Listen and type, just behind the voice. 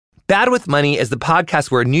Bad with Money is the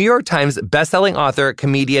podcast where New York Times bestselling author,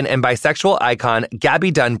 comedian, and bisexual icon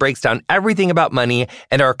Gabby Dunn breaks down everything about money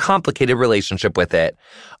and our complicated relationship with it.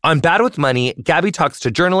 On Bad with Money, Gabby talks to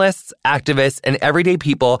journalists, activists, and everyday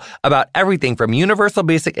people about everything from universal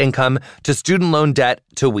basic income to student loan debt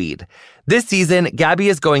to weed. This season, Gabby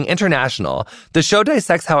is going international. The show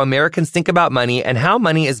dissects how Americans think about money and how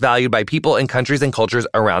money is valued by people in countries and cultures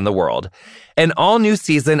around the world. An all-new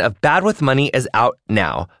season of Bad with Money is out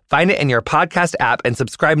now. Find it in your podcast app and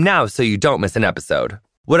subscribe now so you don't miss an episode.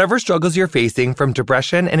 Whatever struggles you're facing, from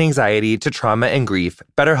depression and anxiety to trauma and grief,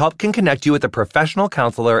 BetterHelp can connect you with a professional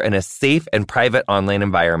counselor in a safe and private online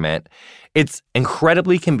environment. It's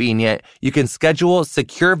incredibly convenient. You can schedule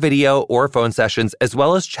secure video or phone sessions, as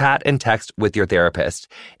well as chat and text with your therapist.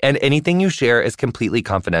 And anything you share is completely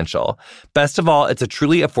confidential. Best of all, it's a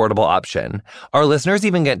truly affordable option. Our listeners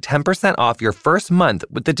even get 10% off your first month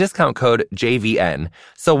with the discount code JVN.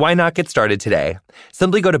 So why not get started today?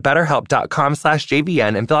 Simply go to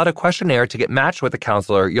betterhelp.com/JVN and fill out a questionnaire to get matched with a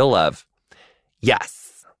counselor you'll love. Yes.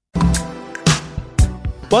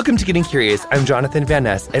 Welcome to Getting Curious. I'm Jonathan Van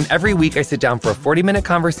Ness, and every week I sit down for a 40-minute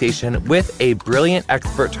conversation with a brilliant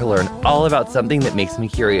expert to learn all about something that makes me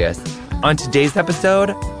curious. On today's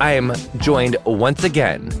episode, I am joined once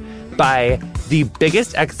again by the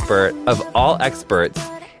biggest expert of all experts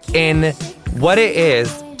in what it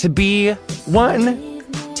is to be one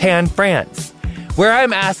Tan France, where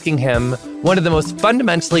I'm asking him one of the most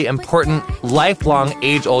fundamentally important, lifelong,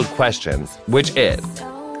 age-old questions, which is,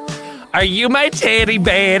 are you my teddy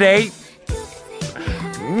bear?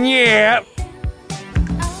 Yeah.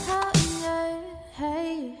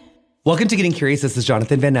 Welcome to Getting Curious. This is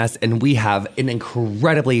Jonathan Van Ness, and we have an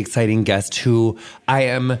incredibly exciting guest who I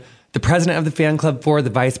am the president of the fan club for, the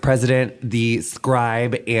vice president, the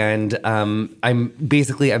scribe, and I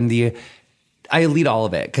lead all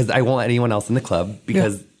of it because I won't let anyone else in the club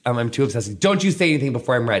because I'm too obsessed. Don't you say anything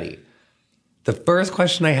before I'm ready. The first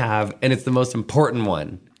question I have, and it's the most important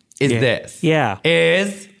one,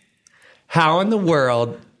 is how in the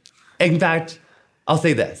world, in fact, I'll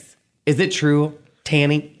say this. Is it true,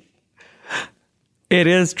 Tanny? It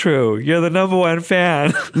is true. You're the number one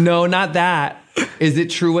fan. No, not that. Is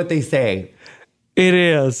it true what they say? It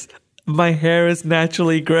is. My hair is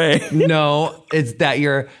naturally gray. No, it's that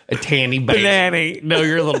you're a tanny baby. Banana. No,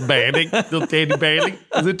 you're a little baby. Little tanny baby.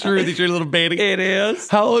 Is it true that you're a little baby? It is.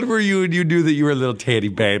 How old were you when you knew that you were a little tanny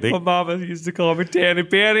baby? My mama used to call me Tanny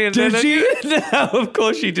Banny. Did she? No, of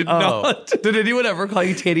course she did not. Did anyone ever call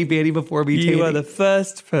you Tanny Banny before me, Tanny? You are the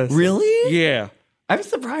first person. Really? Yeah. I'm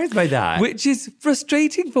surprised by that. Which is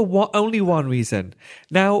frustrating for only one reason.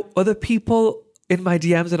 Now, other people in my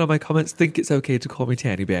DMs and on my comments think it's okay to call me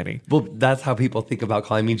Tanny Banny. Well, that's how people think about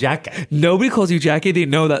calling me Jackie. Nobody calls you Jackie. They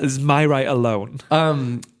know that is my right alone.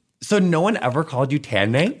 So no one ever called you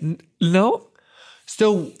Tanny? No.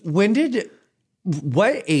 So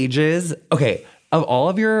what ages, okay, of all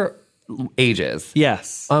of your ages.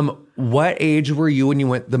 Yes. What age were you when you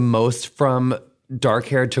went the most from dark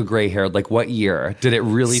hair to gray hair? Like what year did it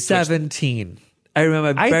really switch? 17. I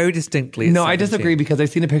remember very distinctly. No, I disagree because I've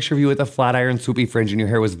seen a picture of you with a flat iron swoopy fringe and your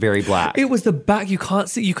hair was very black. It was the back. You couldn't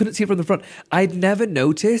see it from the front. I'd never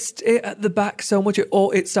noticed it at the back so much.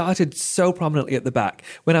 It started so prominently at the back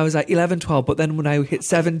when I was like 11, 12. But then when I hit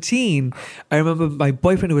 17, I remember my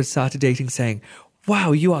boyfriend who had started dating saying,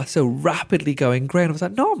 wow, you are so rapidly going grey. And I was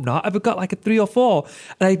like, no, I'm not. I've got like a 3 or 4.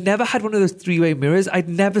 And I'd never had one of those 3-way mirrors. I'd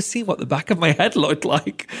never seen what the back of my head looked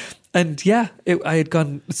like. And yeah, I had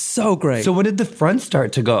gone so grey. So when did the front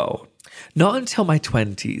start to go? Not until my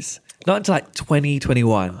 20s. Not until like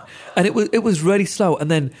 2021. And it was really slow. And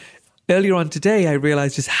then earlier on today, I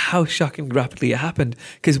realised just how shockingly rapidly it happened.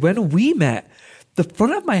 Because when we met, the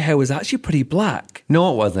front of my hair was actually pretty black.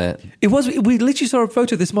 No, it wasn't. It was. We literally saw a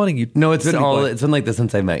photo this morning. No, it's been like this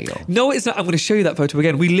since I met you. No, it's not. I'm going to show you that photo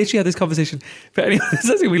again. We literally had this conversation. For anyone who's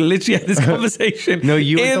listening, we literally had this conversation. No,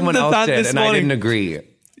 you and someone else did, and I didn't agree.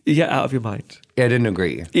 Yeah, out of your mind. Yeah, I didn't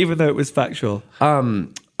agree. Even though it was factual.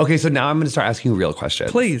 Okay, so now I'm going to start asking you real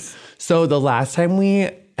questions. Please. So the last time we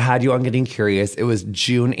had you on Getting Curious, it was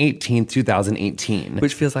June 18th, 2018.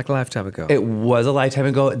 Which feels like a lifetime ago. It was a lifetime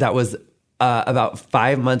ago. That was about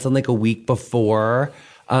 5 months and like a week before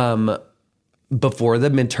the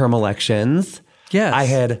midterm elections. Yes. I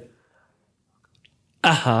had...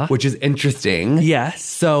 Which is interesting. Yes.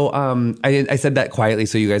 So I said that quietly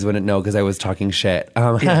so you guys wouldn't know because I was talking shit.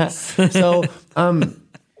 Yes. So,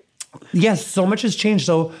 yes, so much has changed.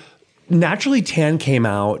 So Naturally Tan came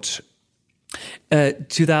out...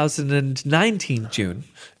 2019, June.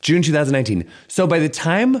 June 2019. So by the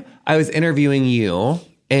time I was interviewing you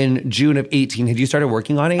in June of 18. Had you started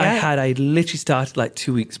working on it yet? I literally started like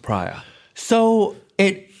 2 weeks prior. So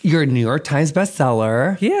you're a New York Times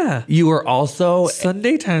bestseller. Yeah. You were also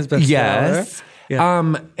Sunday Times bestseller. Yes.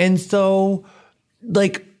 Yeah. And so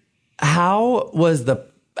like how was the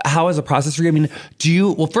process for you? I mean,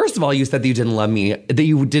 well, first of all, you said that you didn't love me, that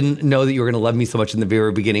you didn't know that you were going to love me so much in the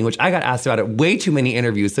very beginning, which I got asked about it way too many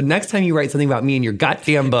interviews. So next time you write something about me in your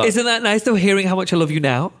goddamn book. Isn't that nice though, hearing how much I love you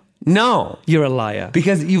now? No. You're a liar.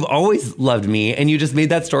 Because you've always loved me and you just made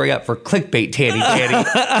that story up for clickbait, Tanny.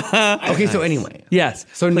 Okay, so anyway. Yes.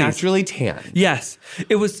 So please. Naturally Tan. Yes.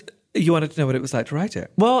 It was, you wanted to know what it was like to write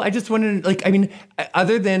it. Well, I just wanted, like, I mean,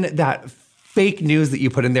 other than that fake news that you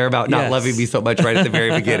put in there about not loving me so much right at the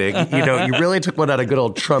very beginning, you really took one out of good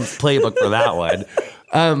old Trump's playbook for that one.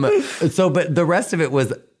 But the rest of it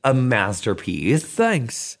was a masterpiece.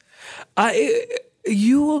 Thanks.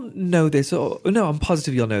 You will know this, or no, I'm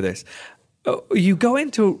positive you'll know this. You go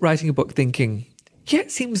into writing a book thinking, yeah,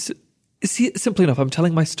 it seems simple enough. I'm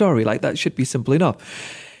telling my story, like that should be simple enough.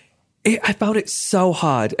 I found it so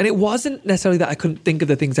hard. And it wasn't necessarily that I couldn't think of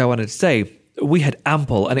the things I wanted to say. We had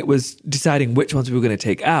ample, and it was deciding which ones we were going to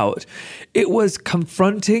take out. It was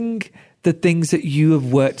confronting the things that you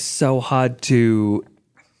have worked so hard to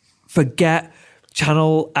forget,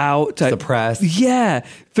 channel out, suppress. Yeah,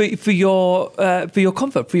 for your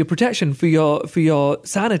comfort, for your protection, for your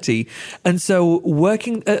sanity. And so,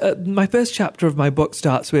 working. My first chapter of my book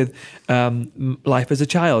starts with life as a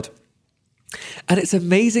child, and it's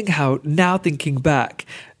amazing how now thinking back.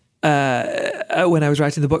 When I was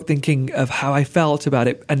writing the book, thinking of how I felt about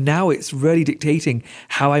it, and now it's really dictating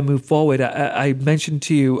how I move forward. I mentioned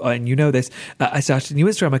to you, and you know this, I started a new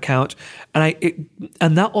Instagram account, and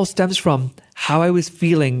that all stems from how I was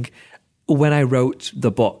feeling when I wrote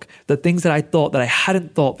the book. The things that I thought that I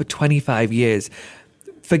hadn't thought for 25 years.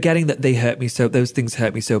 Forgetting that those things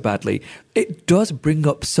hurt me so badly. It does bring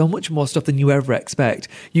up so much more stuff than you ever expect.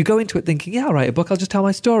 You go into it thinking, yeah, I'll write a book, I'll just tell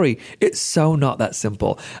my story. It's so not that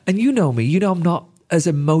simple. And you know me, I'm not as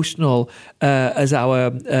emotional as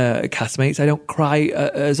our castmates. I don't cry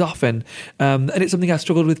as often. And it's something I've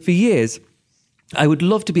struggled with for years. I would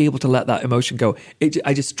love to be able to let that emotion go.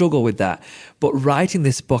 I just struggle with that. But writing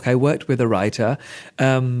this book, I worked with a writer,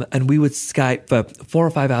 and we would Skype for 4 or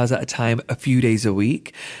 5 hours at a time, a few days a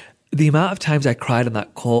week. The amount of times I cried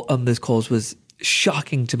on those calls was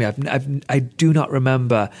shocking to me. I do not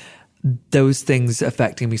remember those things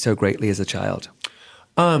affecting me so greatly as a child.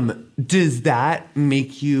 Does that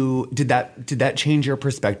make you? Did that change your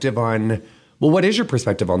perspective on? Well, what is your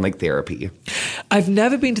perspective on like therapy? I've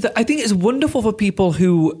never been to that. I think it's wonderful for people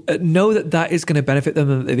who know that is going to benefit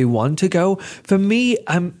them and that they want to go. For me,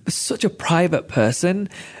 I'm such a private person.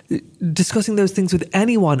 Discussing those things with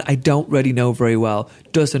anyone I don't really know very well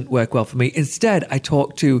doesn't work well for me. Instead, I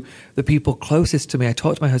talk to the people closest to me. I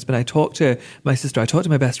talk to my husband. I talk to my sister. I talk to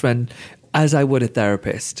my best friend as I would a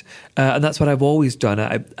therapist. And that's what I've always done.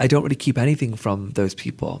 I don't really keep anything from those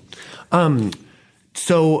people.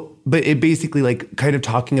 But it basically like kind of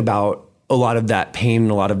talking about a lot of that pain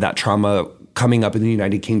and a lot of that trauma coming up in the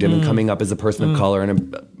United Kingdom and coming up as a person of color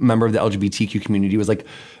and a member of the LGBTQ community was like,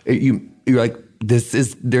 you're like,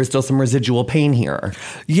 there's still some residual pain here.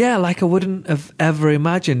 Yeah, like I wouldn't have ever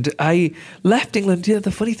imagined. I left England.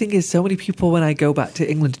 The funny thing is, so many people, when I go back to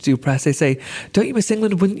England to do press, they say, don't you miss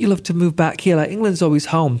England? Wouldn't you love to move back here? Like, England's always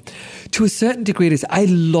home. To a certain degree, it is. I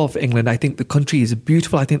love England. I think the country is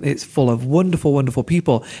beautiful. I think it's full of wonderful, wonderful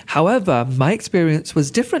people. However, my experience was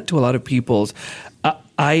different to a lot of people's.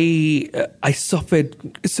 I suffered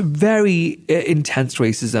some very intense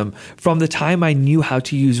racism. From the time I knew how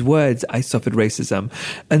to use words, I suffered racism.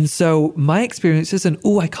 And so my experience isn't,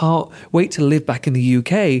 I can't wait to live back in the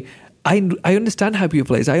UK. I understand how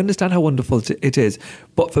beautiful it is. I understand how wonderful it is.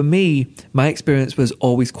 But for me, my experience was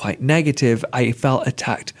always quite negative. I felt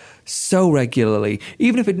attacked so regularly.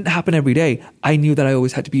 Even if it didn't happen every day, I knew that I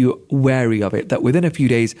always had to be wary of it, that within a few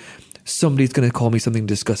days, somebody's going to call me something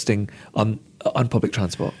disgusting on public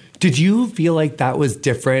transport. Did you feel like that was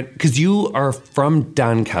different? Because you are from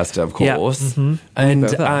Doncaster, of course. Yeah.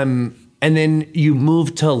 Mm-hmm. And then you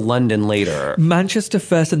moved to London later. Manchester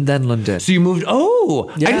first and then London. So you moved,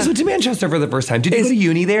 I just went to Manchester for the first time. Did you go to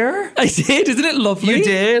uni there? I did. Isn't it lovely? You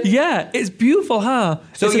did? Yeah. It's beautiful, huh?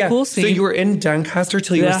 So it's a cool scene. So you were in Doncaster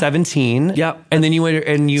till you were 17. Yep. And then you went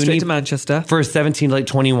in uni. Straight to Manchester. For 17 to like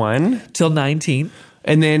 21. Till 19.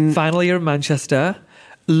 And then final year in Manchester.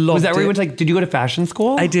 Loved Was that where it. you went to, like, did you go to fashion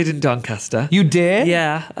school? I did in Doncaster. You did?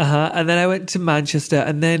 Yeah, and then I went to Manchester,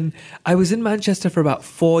 and then I was in Manchester for about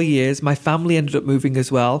 4 years. My family ended up moving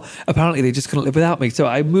as well. Apparently, they just couldn't live without me. So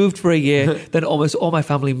I moved for a year. Then almost all my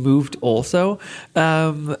family moved also,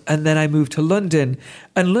 and then I moved to London.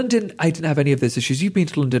 And London, I didn't have any of those issues. You've been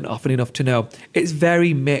to London often enough to know it's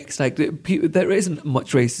very mixed. Like there isn't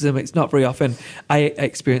much racism. It's not very often I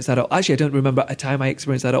experience that. Actually, I don't remember a time I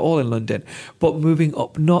experienced that at all in London. But moving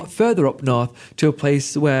further up north to a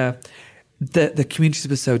place where the communities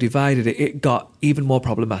were so divided, it got even more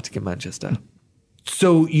problematic in Manchester.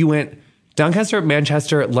 So you went Doncaster,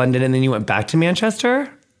 Manchester, London, and then you went back to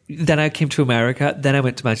Manchester? Then I came to America. Then I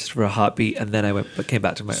went to Manchester for a heartbeat, and then came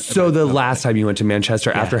back to America. So the last time you went to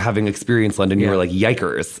Manchester after having experienced London, you were like,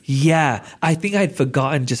 yikers. Yeah, I think I'd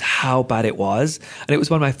forgotten just how bad it was. And it was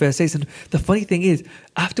one of my first days. And the funny thing is,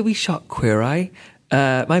 after we shot Queer Eye,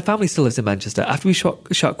 my family still lives in Manchester. After we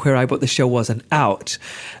shot Queer Eye, but the show wasn't out,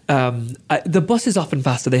 the bus is often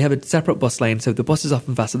faster. They have a separate bus lane, so the bus is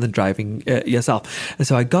often faster than driving yourself. And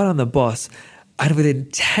so I got on the bus, and within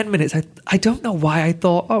 10 minutes, I don't know why I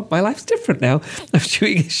thought, oh, my life's different now. I'm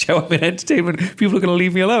shooting a show, I'm in entertainment, people are going to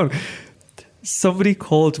leave me alone. Somebody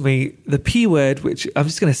called me the P word, which I'm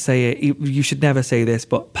just going to say it. You should never say this,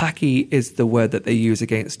 but Paki is the word that they use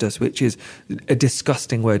against us, which is a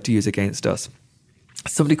disgusting word to use against us.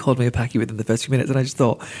 Somebody called me a Paki within the first few minutes, and I just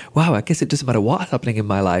thought, wow, I guess it doesn't matter what's happening in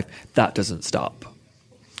my life, that doesn't stop.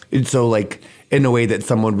 And so, like, in a way that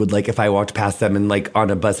someone would, like, if I walked past them and, like,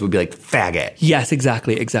 on a bus would be like, faggot. Yes,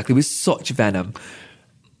 exactly. With such venom.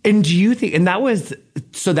 And do you think, and that was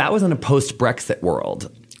in a post-Brexit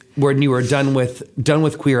world, when you were done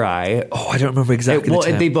with Queer Eye. Oh, I don't remember exactly the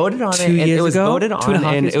time. They voted on 2 it, and years it was ago? voted on, 2.5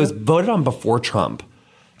 and years it was ago? voted on before Trump.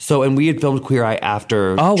 So, and we had filmed Queer Eye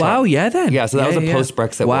after Oh, Trump. wow, yeah, then. Yeah, so that was a Yeah.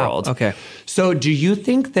 post-Brexit Wow, world. okay. So do you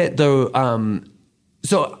think that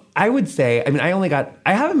so I would say, I mean, I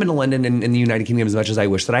haven't been to London in the United Kingdom as much as I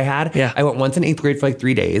wish that I had. Yeah. I went once in 8th grade for like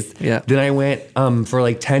 3 days. Yeah. Then I went for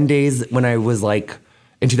like 10 days when I was like,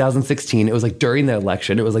 in 2016, it was like during the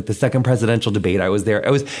election. It was like the second presidential debate. I was there.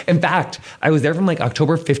 In fact, I was there from like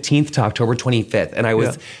October 15th to October 25th. And I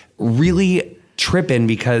was really tripping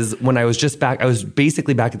because when I was just back, I was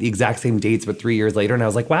basically back at the exact same dates, but 3 years later. And I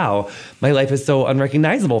was like, wow, my life is so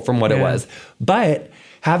unrecognizable from what it was. But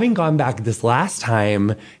having gone back this last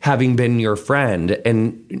time, having been your friend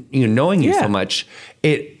and knowing you so much,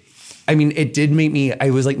 it did make me,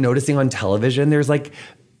 I was like noticing on television, there's like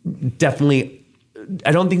definitely,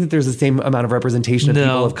 I don't think that there's the same amount of representation of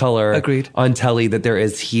people of color on telly that there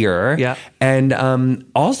is here. Yeah. And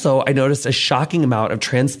also, I noticed a shocking amount of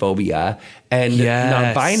transphobia and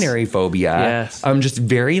non-binary phobia. Yes. Just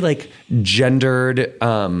very like gendered,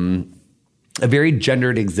 a very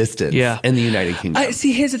gendered existence in the United Kingdom.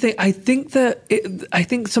 See, here's the thing. I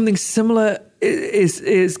think something similar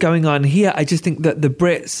is going on here. I just think that the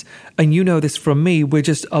Brits, and you know this from me, we're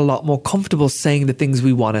just a lot more comfortable saying the things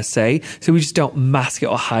we want to say. So we just don't mask it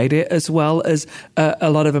or hide it as well as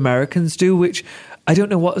a lot of Americans do, which I don't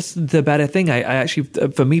know what's the better thing. I actually,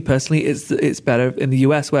 for me personally, it's better in the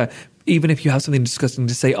US where even if you have something disgusting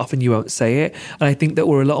to say, often you won't say it. And I think that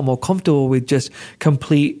we're a lot more comfortable with just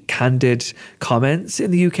complete, candid comments in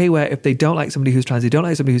the UK, where if they don't like somebody who's trans, they don't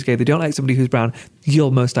like somebody who's gay, they don't like somebody who's brown, you'll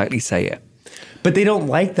most likely say it. But they don't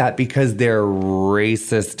like that because they're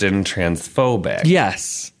racist and transphobic.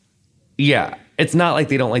 Yes. Yeah. It's not like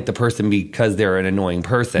they don't like the person because they're an annoying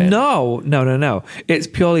person. No. It's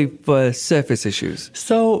purely for surface issues.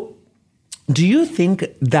 So do you think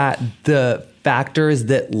that the factors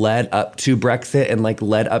that led up to Brexit and like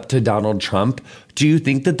led up to Donald Trump, do you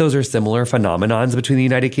think that those are similar phenomenons between the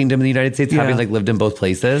United Kingdom and the United States, having like lived in both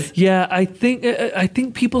places? Yeah, I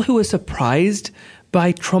think people who are surprised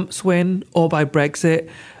by Trump's win or by Brexit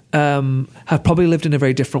have probably lived in a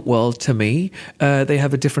very different world to me. They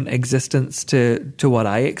have a different existence to what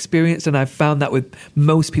I experienced, and I've found that with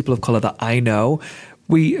most people of color that I know.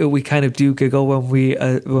 We kind of do giggle when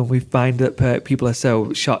we find that people are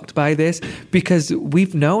so shocked by this, because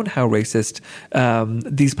we've known how racist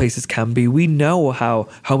these places can be. We know how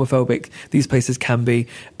homophobic these places can be.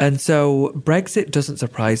 And so Brexit doesn't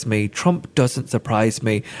surprise me. Trump doesn't surprise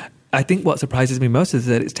me. I think what surprises me most is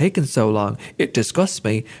that it's taken so long. It disgusts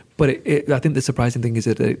me, but I think the surprising thing is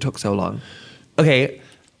that it took so long. Okay.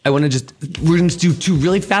 We're going to do 2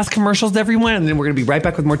 really fast commercials, everyone, and then we're going to be right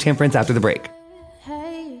back with more Tan France after the break.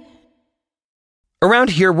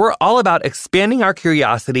 Around here, we're all about expanding our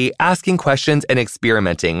curiosity, asking questions, and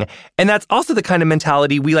experimenting. And that's also the kind of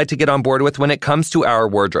mentality we like to get on board with when it comes to our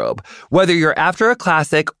wardrobe. Whether you're after a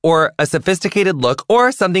classic or a sophisticated look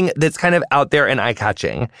or something that's kind of out there and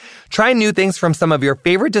eye-catching. Try new things from some of your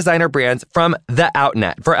favorite designer brands from The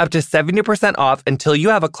Outnet for up to 70% off until you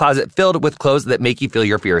have a closet filled with clothes that make you feel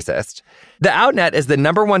your fiercest. The Outnet is the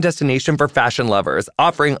 #1 destination for fashion lovers,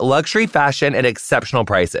 offering luxury fashion at exceptional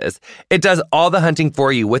prices. It does all the hunting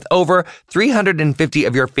for you with over 350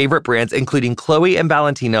 of your favorite brands, including Chloe and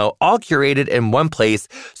Valentino, all curated in one place,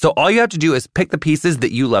 so all you have to do is pick the pieces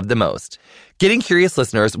that you love the most. Getting Curious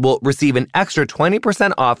listeners will receive an extra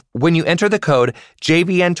 20% off when you enter the code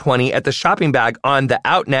JVN20 at the shopping bag on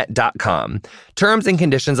theoutnet.com. Terms and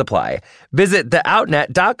conditions apply. Visit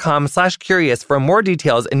theoutnet.com/curious for more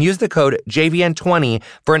details and use the code JVN20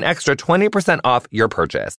 for an extra 20% off your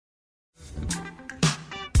purchase.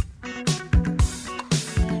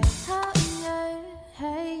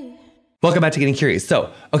 Welcome back to Getting Curious.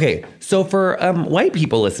 So for white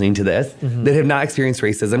people listening to this that have not experienced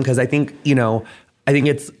racism, because I think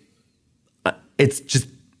it's just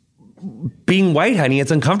being white, honey.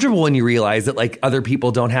 It's uncomfortable when you realize that like other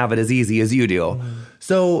people don't have it as easy as you do.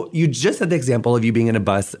 So you just had the example of you being in a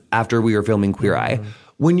bus after we were filming Queer Eye.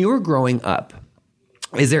 When you were growing up,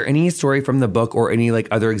 is there any story from the book or any like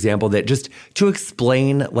other example that just to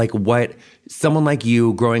explain like what someone like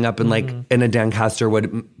you growing up in like in a Doncaster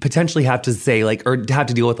would potentially have to say like or have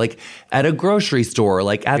to deal with like at a grocery store,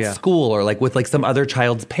 like at school or like with like some other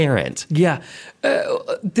child's parent? Yeah.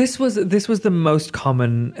 This was the most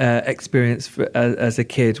common experience as a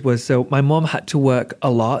kid was so my mom had to work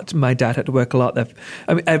a lot. My dad had to work a lot.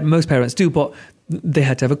 I mean, most parents do, but they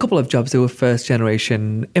had to have a couple of jobs. They were first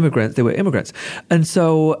generation immigrants. They were immigrants. And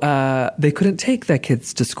so they couldn't take their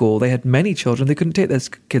kids to school. They had many children. They couldn't take their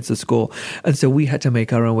kids to school. And so we had to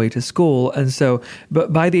make our own way to school. And so,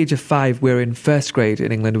 but by the age of 5, we're in first grade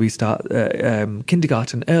in England. We start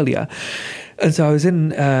kindergarten earlier. And so I was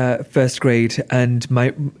in first grade, and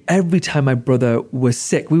every time my brother was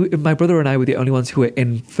sick, my brother and I were the only ones who were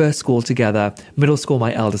in first school together. Middle school,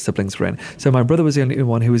 my elder siblings were in. So my brother was the only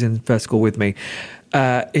one who was in first school with me.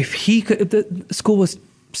 If he could, the school was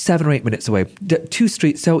 7 or 8 minutes away. 2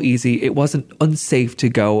 streets, so easy. It wasn't unsafe to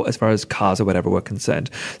go as far as cars or whatever were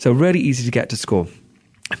concerned. So really easy to get to school.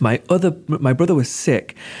 My brother was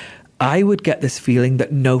sick. I would get this feeling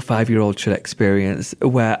that no 5-year-old should experience,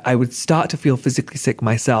 where I would start to feel physically sick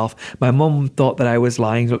myself. My mum thought that I was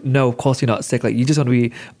lying. No, of course you're not sick. Like, you just want to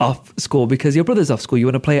be off school because your brother's off school. You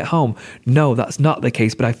want to play at home. No, that's not the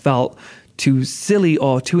case. But I felt too silly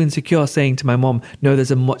or too insecure saying to my mom, no, there's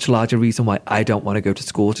a much larger reason why I don't want to go to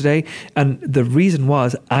school today. And the reason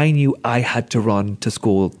was I knew I had to run to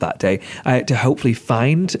school that day. I had to hopefully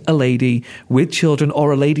find a lady with children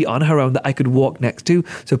or a lady on her own that I could walk next to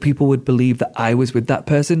so people would believe that I was with that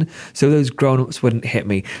person so those grown-ups wouldn't hit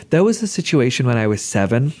me. There was a situation when I was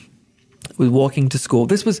 7. Was walking to school.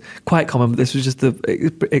 This was quite common, but this was just the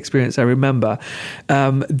experience I remember.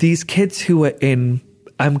 These kids who were in,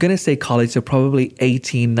 I'm going to say college, so probably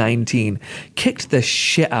 18, 19, kicked the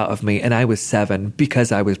shit out of me, and I was 7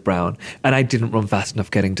 because I was brown and I didn't run fast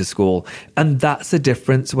enough getting to school. And that's the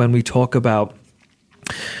difference when we talk about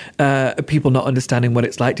people not understanding what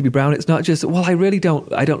it's like to be brown. It's not just, well, I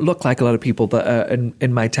don't look like a lot of people that are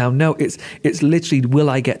in my town. No, it's literally,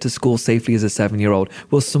 will I get to school safely as a 7-year-old?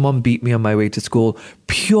 Will someone beat me on my way to school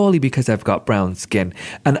purely because I've got brown skin?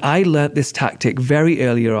 And I learnt this tactic very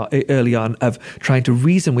early on of trying to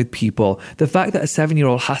reason with people. The fact that a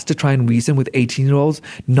 7-year-old has to try and reason with 18-year-olds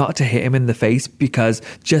not to hit him in the face because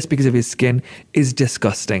of his skin is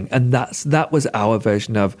disgusting. And that was our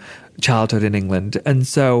version of childhood in England. And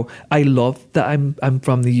so I love that I'm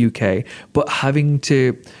from the UK, but having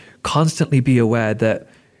to constantly be aware that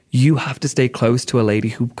you have to stay close to a lady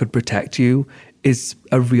who could protect you is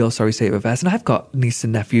a real sorry state of affairs. And I've got nieces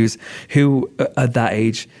and nephews who at that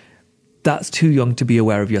age, that's too young to be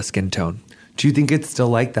aware of your skin tone. Do you think it's still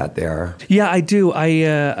like that there? Yeah, I do.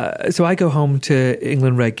 So I go home to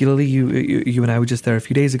England regularly. You and I were just there a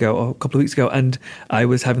few days ago, or a couple of weeks ago, and I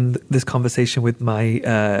was having this conversation with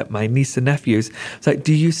my niece and nephews. It's like,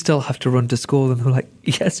 do you still have to run to school? And they're like,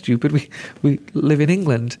 yes, stupid. We live in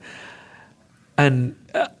England. And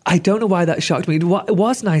I don't know why that shocked me. What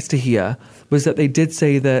was nice to hear was that they did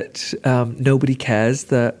say that nobody cares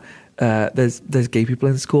that there's gay people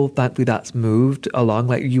in school. Thankfully, that's moved along.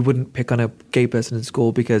 Like, you wouldn't pick on a gay person in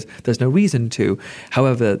school because there's no reason to.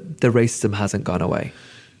 However, the racism hasn't gone away.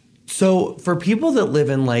 So for people that live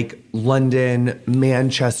in like London,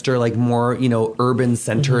 Manchester, like more, urban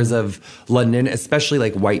centers of London, especially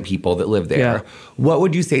like white people that live there, what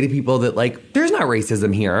would you say to people that like, there's not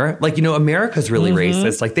racism here? Like, America's really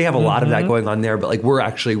racist. Like they have a lot of that going on there, but like we're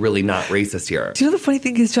actually really not racist here. Do you know the funny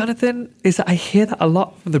thing is, Jonathan, is that I hear that a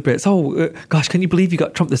lot from the Brits. Oh, gosh, can you believe you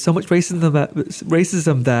got Trump? There's so much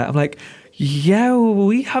racism there. I'm like, yeah,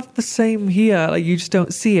 we have the same here. Like you just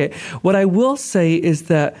don't see it. What I will say is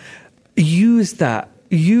that use that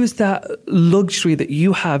luxury that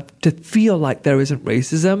you have to feel like there isn't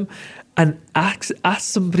racism and ask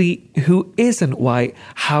somebody who isn't white,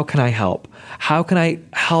 how can I help? How can I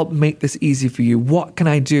help make this easy for you? What can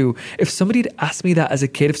I do? If somebody had asked me that as a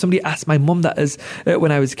kid, if somebody asked my mum that as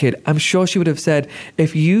when I was a kid, I'm sure she would have said,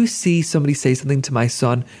 if you see somebody say something to my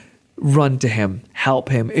son, run to him, help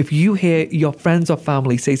him. If you hear your friends or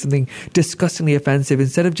family say something disgustingly offensive,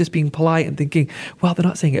 instead of just being polite and thinking, well, they're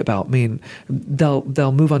not saying it about me, and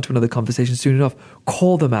they'll move on to another conversation soon enough,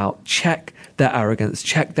 call them out, check their arrogance,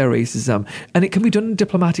 check their racism. And it can be done in a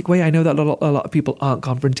diplomatic way. I know that a lot of people aren't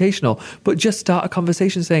confrontational, but just start a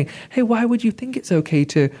conversation saying, hey, why would you think it's okay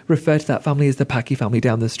to refer to that family as the Paki family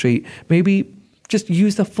down the street? Maybe just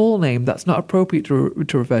use the full name. That's not appropriate to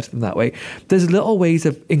refer to them that way. There's little ways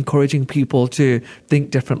of encouraging people to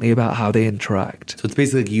think differently about how they interact. So it's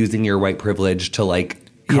basically like using your white privilege to like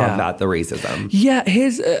combat the racism. Yeah,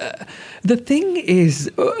 the thing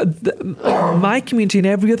is, my community and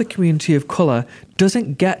every other community of colour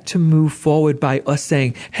doesn't get to move forward by us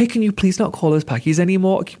saying, hey, can you please not call us Pakis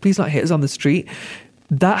anymore? Can you please not hit us on the street?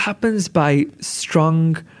 That happens by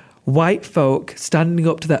strong white folk standing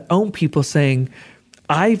up to their own people saying,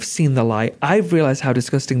 I've seen the light. I've realized how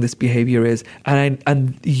disgusting this behavior is. And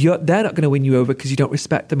they're not going to win you over because you don't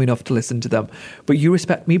respect them enough to listen to them. But you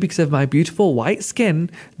respect me because of my beautiful white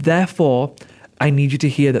skin. Therefore, I need you to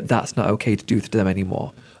hear that that's not okay to do to them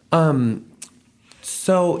anymore.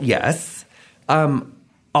 So, yes.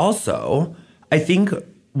 Also, I think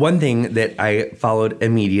one thing that I followed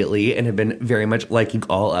immediately and have been very much liking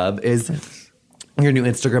all of is your new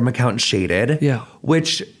Instagram account, Shaded. Yeah.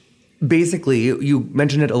 Which basically, you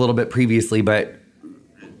mentioned it a little bit previously, but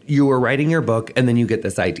you were writing your book and then you get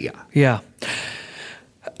this idea. Yeah.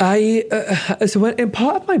 So in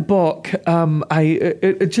part of my book,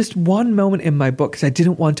 just one moment in my book, because I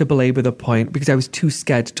didn't want to belabor the point because I was too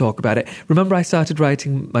scared to talk about it. Remember, I started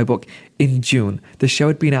writing my book in June. The show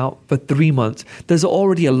had been out for 3 months. There's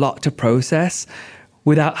already a lot to process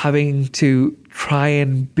without having to try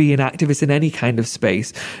and be an activist in any kind of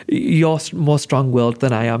space. You're more strong-willed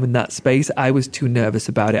than I am in that space. I was too nervous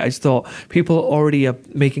about it. I just thought people already are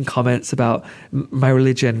making comments about my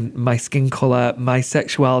religion, my skin color, my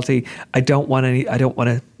sexuality. I don't want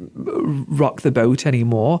to rock the boat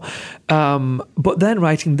anymore. But then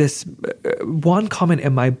writing this one comment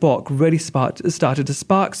in my book really started to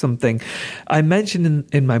spark something. I mentioned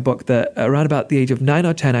in my book that around about the age of 9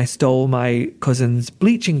 or 10, I stole my cousin's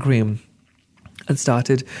bleaching cream and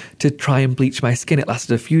started to try and bleach my skin. It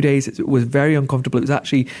lasted a few days. It was very uncomfortable.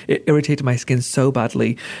 It irritated my skin so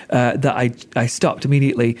badly that I stopped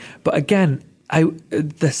immediately. But again,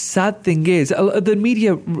 the sad thing is, the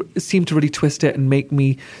media seemed to really twist it and make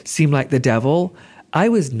me seem like the devil. I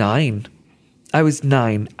was 9.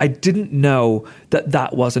 I didn't know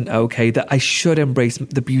that wasn't okay, that I should embrace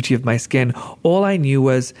the beauty of my skin. All I knew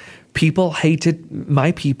was people hated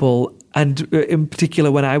my people, and in particular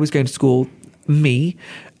when I was going to school, me,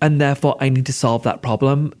 and therefore I need to solve that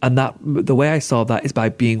problem. And the way I solve that is by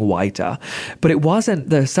being whiter. But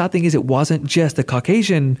the sad thing is, it wasn't just the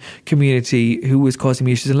Caucasian community who was causing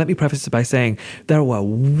me issues. And let me preface it by saying there were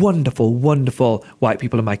wonderful, wonderful white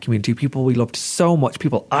people in my community, people we loved so much,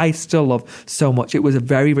 people I still love so much. It was a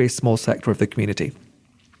very, very small sector of the community.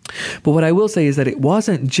 But what I will say is that it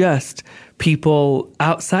wasn't just people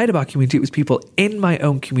outside of our community, it was people in my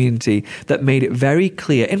own community that made it very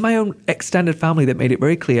clear, in my own extended family that made it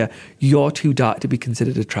very clear, you're too dark to be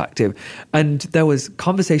considered attractive. And there was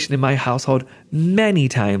conversation in my household many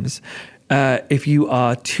times. If you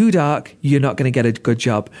are too dark, you're not going to get a good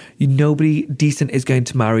job. Nobody decent is going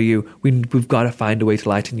to marry you. We've got to find a way to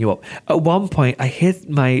lighten you up. At one point, I heard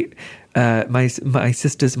my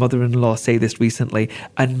sister's mother-in-law say this recently,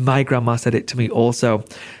 and my grandma said it to me also.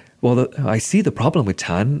 Well, I see the problem with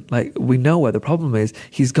Tan. Like, we know where the problem is.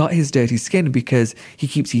 He's got his dirty skin because he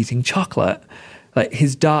keeps eating chocolate. Like,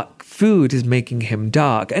 his dark food is making him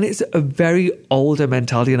dark. And it's a very older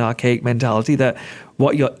mentality, an archaic mentality, that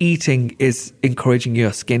what you're eating is encouraging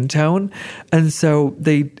your skin tone. And so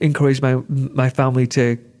they encouraged my family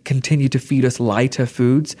to continue to feed us lighter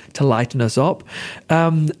foods to lighten us up.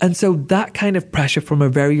 And so that kind of pressure from a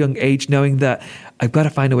very young age, knowing that I've got to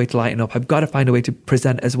find a way to lighten up, I've got to find a way to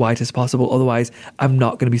present as white as possible, otherwise I'm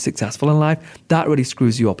not going to be successful in life, that really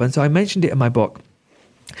screws you up. And so I mentioned it in my book.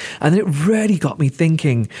 And it really got me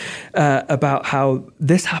thinking about how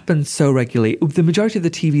this happens so regularly. The majority of the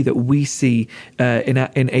TV that we see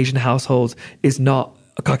in Asian households is not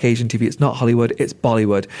Caucasian TV. It's not Hollywood, it's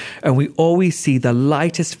Bollywood. And we always see the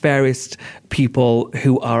lightest, fairest people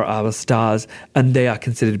who are our stars, and they are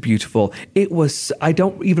considered beautiful. I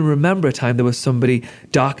don't even remember a time there was somebody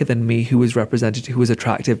darker than me who was represented, who was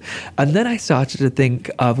attractive. And then I started to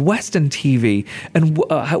think of Western TV, and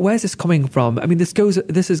where's this coming from? I mean, this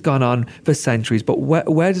has gone on for centuries, but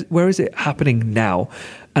where is it happening now?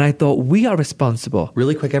 And I thought, we are responsible.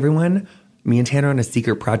 Really quick, everyone. Me and Tanner are on a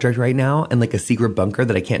secret project right now, and like a secret bunker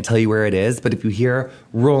that I can't tell you where it is. But if you hear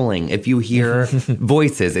rolling, if you hear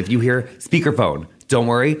voices, if you hear speakerphone, don't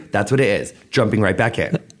worry, that's what it is. Jumping right back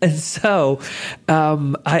in. And so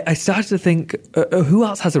I started to think, who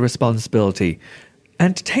else has a responsibility?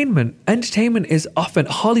 Entertainment.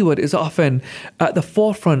 Hollywood is often at the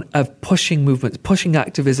forefront of pushing movements, pushing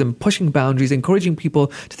activism, pushing boundaries, encouraging people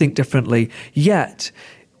to think differently. Yet,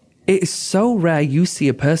 it is so rare you see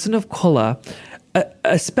a person of color,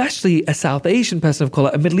 especially a South Asian person of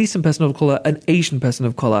color, a Middle Eastern person of color, an Asian person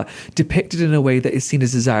of color, depicted in a way that is seen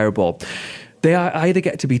as desirable. They either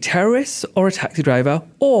get to be terrorists or a taxi driver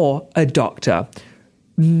or a doctor.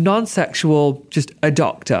 Non-sexual, just a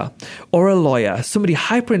doctor or a lawyer, somebody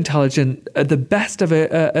hyper intelligent, the best of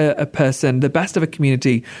a person, the best of a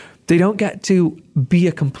community. They don't get to be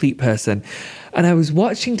a complete person. And I was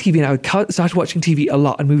watching TV, and I started watching TV a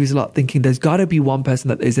lot and movies a lot, thinking there's got to be one person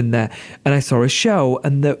that is in there. And I saw a show,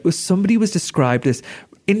 and somebody was described, this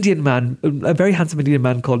Indian man, a very handsome Indian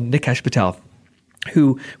man called Nikesh Patel,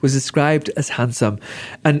 who was described as handsome.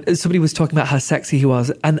 And somebody was talking about how sexy he was.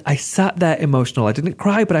 And I sat there emotional. I didn't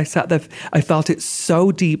cry, but I sat there. I felt it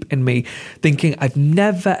so deep in me, thinking, I've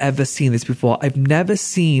never, ever seen this before. I've never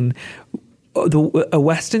seen a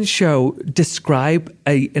Western show describe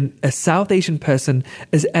a South Asian person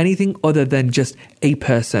as anything other than just a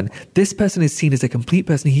person. This person is seen as a complete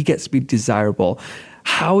person. He gets to be desirable.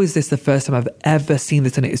 How is this the first time I've ever seen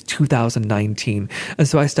this? And it is 2019. And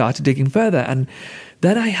so I started digging further. And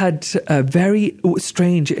then I had a very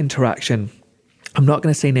strange interaction. I'm not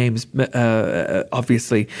going to say names,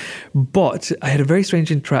 obviously, but I had a very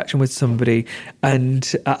strange interaction with somebody,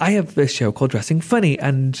 and I have this show called Dressing Funny,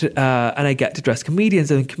 and I get to dress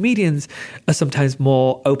comedians, and comedians are sometimes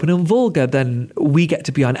more open and vulgar than we get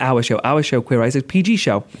to be on our show. Our show, Queer Eyes, is a PG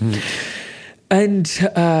show. And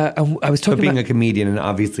I was talking being about a comedian, and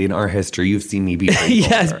obviously in our history, you've seen me be pretty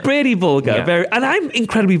yes, vulgar. pretty vulgar, Yeah. and I'm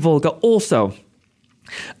incredibly vulgar also.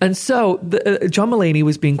 And so John Mulaney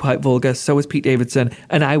was being quite vulgar, so was Pete Davidson,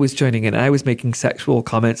 and I was joining in, and I was making sexual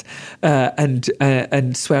comments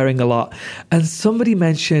and swearing a lot. And somebody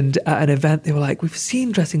mentioned at an event, they were like, we've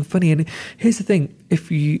seen Dressing Funny, and here's the thing,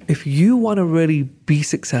 if you want to really be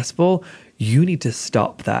successful, you need to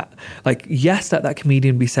stop that. Like, yes, let that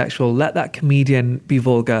comedian be sexual, let that comedian be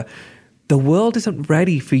vulgar. The world isn't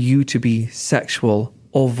ready for you to be sexual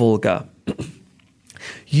or vulgar.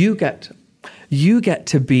 You get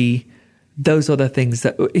to be those other things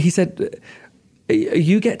that he said.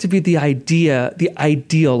 You get to be the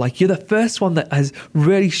ideal. Like, you're the first one that has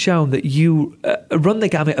really shown that you run the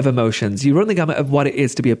gamut of emotions. You run the gamut of what it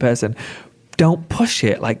is to be a person. Don't push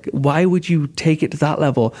it. Like, why would you take it to that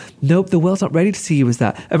level? Nope, the world's not ready to see you as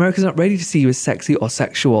that. America's not ready to see you as sexy or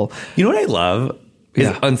sexual. You know what I love? Is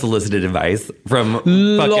unsolicited advice from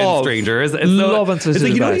fucking strangers. And so love unsolicited it's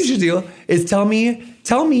like, you know what advice. you should do? Is tell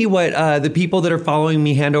me what the people that are following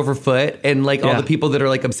me hand over foot, and like all the people that are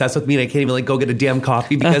like obsessed with me, and I can't even like go get a damn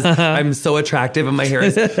coffee because I'm so attractive and my hair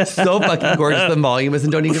is so fucking gorgeous and voluminous,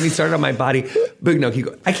 and don't even get me started on my body. But no,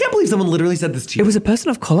 I can't believe someone literally said this to you. It was a person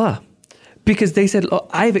of color. Because they said, look,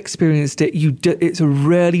 I've experienced it. It's a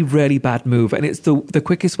really, really bad move. And it's the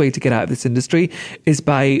quickest way to get out of this industry is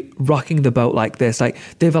by rocking the boat like this. Like,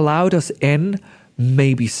 they've allowed us in,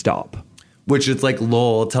 maybe stop. Which is like,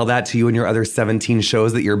 lol, tell that to you and your other 17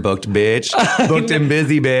 shows that you're booked, bitch. Booked and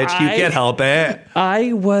busy, bitch. You can't help it.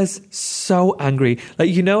 I was so angry. Like,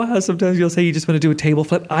 you know how sometimes you'll say you just want to do a table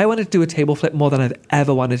flip? I wanted to do a table flip more than I've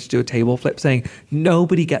ever wanted to do a table flip, saying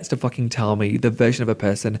nobody gets to fucking tell me the version of a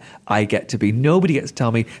person I get to be. Nobody gets to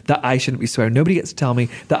tell me that I shouldn't be swearing. Nobody gets to tell me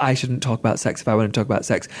that I shouldn't talk about sex if I want to talk about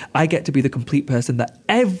sex. I get to be the complete person that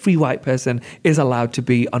every white person is allowed to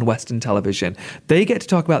be on Western television. They get to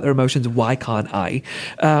talk about their emotions. Why why can't I?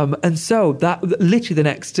 And so that literally the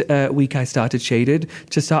next week I started Shaded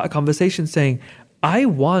to start a conversation saying, I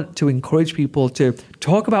want to encourage people to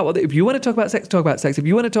talk about if you want to talk about sex, talk about sex. If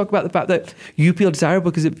you want to talk about the fact that you feel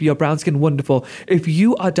desirable because of your brown skin, wonderful. If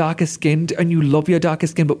you are darker skinned and you love your darker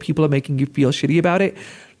skin, but people are making you feel shitty about it,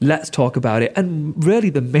 let's talk about it. And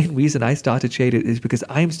really the main reason I started Shaded is because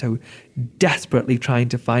I'm so desperately trying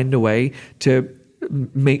to find a way to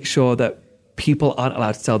make sure that people aren't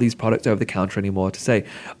allowed to sell these products over the counter anymore, to say,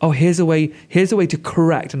 oh, here's a way to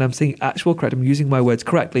correct, and I'm saying actual correct, I'm using my words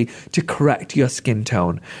correctly, to correct your skin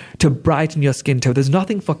tone, to brighten your skin tone. There's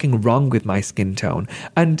nothing fucking wrong with my skin tone.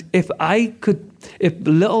 And if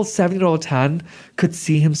little 7-year-old Tan could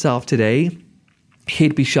see himself today,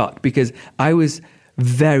 he'd be shocked, because I was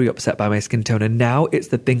very upset by my skin tone, and now it's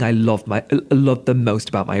the thing I love the most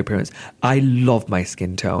about my appearance. I love my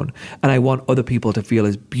skin tone, and I want other people to feel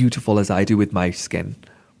as beautiful as I do with my skin.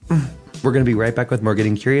 We're going to be right back with more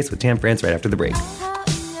Getting Curious with Tam France right after the break.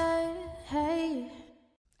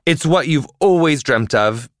 It's what you've always dreamt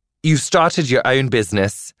of. You've started your own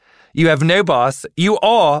business. You have no boss. You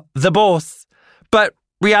are the boss. But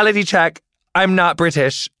reality check, I'm not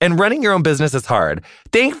British, and running your own business is hard.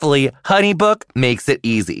 Thankfully, HoneyBook makes it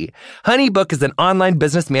easy. HoneyBook is an online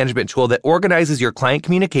business management tool that organizes your client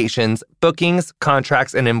communications, bookings,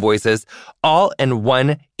 contracts, and invoices all in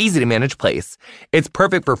one easy-to-manage place. It's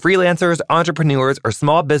perfect for freelancers, entrepreneurs, or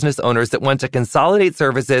small business owners that want to consolidate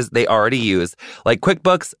services they already use, like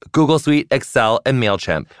QuickBooks, Google Suite, Excel, and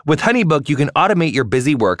MailChimp. With HoneyBook, you can automate your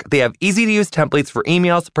busy work. They have easy-to-use templates for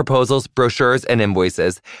emails, proposals, brochures, and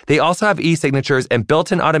invoices. They also have e-signatures and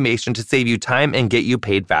built-in automation to save you time and get you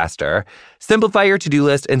paid faster. Simplify your to-do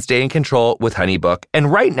list and stay in control with HoneyBook.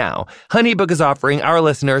 And right now, HoneyBook is offering our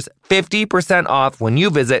listeners 50% off when you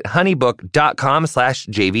visit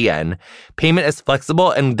honeybook.com/JVN. Payment is flexible,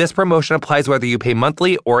 and this promotion applies whether you pay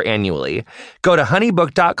monthly or annually. Go to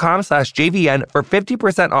honeybook.com/JVN for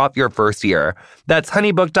 50% off your first year. That's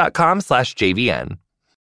honeybook.com/JVN.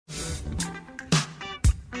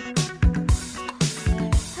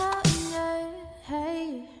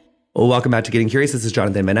 Well, welcome back to Getting Curious. This is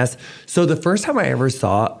Jonathan Menes. So the first time I ever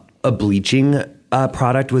saw a bleaching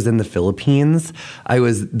product was in the Philippines. I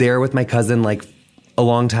was there with my cousin like a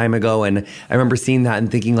long time ago, and I remember seeing that and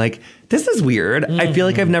thinking like, this is weird. Mm-hmm. I feel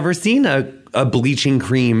like I've never seen a bleaching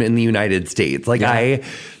cream in the United States. Like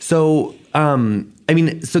so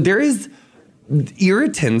there is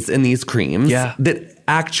irritants in these creams that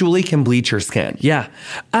actually can bleach your skin. Yeah.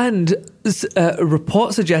 And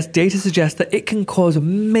data suggests that it can cause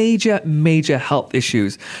major health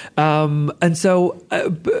issues. And so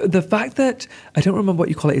the fact that, I don't remember what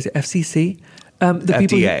you call it, is it FCC?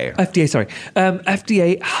 FDA.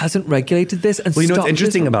 FDA hasn't regulated this. And well, you know what's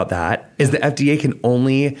interesting about that is the FDA can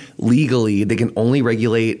only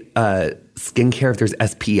regulate skincare if there's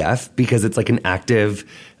SPF, because it's like an active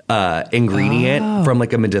ingredient from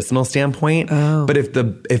like a medicinal standpoint. But if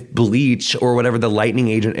bleach or whatever the lightening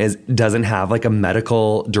agent is doesn't have like a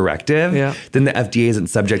medical directive, then the FDA isn't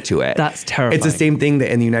subject to it. That's terrifying. It's the same thing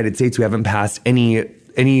that in the United States we haven't passed any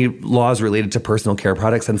laws related to personal care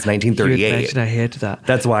products since 1938. I heard that.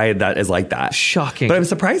 That's why that is like that. Shocking. But I'm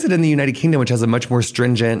surprised that in the United Kingdom, which has a much more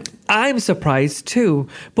stringent... I'm surprised too,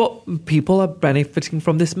 but people are benefiting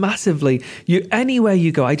from this massively. Anywhere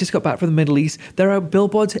you go, I just got back from the Middle East, there are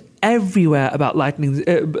billboards everywhere about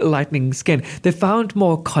lightening skin. They've found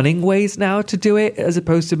more cunning ways now to do it, as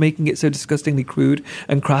opposed to making it so disgustingly crude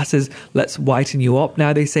and crass as, let's whiten you up.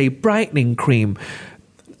 Now they say brightening cream.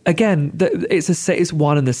 Again, it's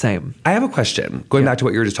one and the same. I have a question, going back to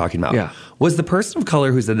what you were just talking about. Yeah. Was the person of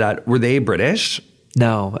color who said that, were they British?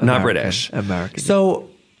 No. American, not British. American. So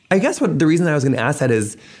I guess the reason I was going to ask that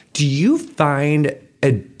is, do you find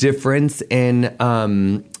a difference in...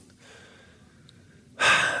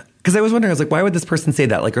 Because I was wondering, I was like, why would this person say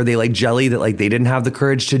that? Like, are they like jelly that like they didn't have the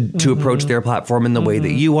courage to approach their platform in the way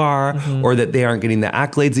that you are, or that they aren't getting the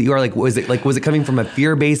accolades that you are? Like, was it coming from a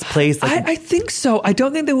fear-based place? Like, I think so. I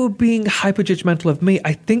don't think they were being hyper judgmental of me.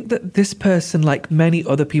 I think that this person, like many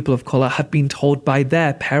other people of color, have been told by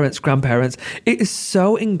their parents, grandparents. It is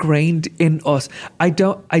so ingrained in us. I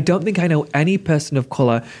don't think I know any person of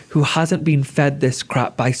color who hasn't been fed this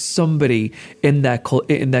crap by somebody in their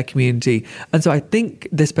community. And so I think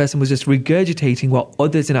this person was just regurgitating what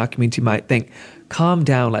others in our community might think. Calm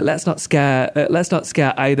down. Like, let's not scare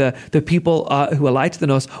either the people who are lighter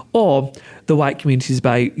than us or the white communities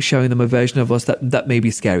by showing them a version of us that may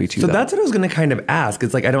be scary to them. So that's what I was going to kind of ask.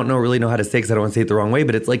 It's like, I don't really know how to say, because I don't want to say it the wrong way,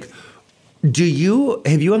 but it's like, Have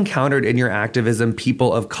you encountered in your activism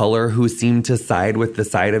people of color who seem to side with the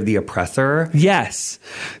side of the oppressor? Yes.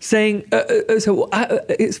 Saying,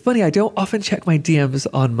 it's funny, I don't often check my DMs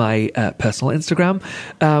on my personal Instagram.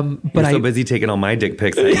 But You're so busy taking all my dick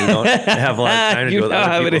pics that you don't have a lot of time to do with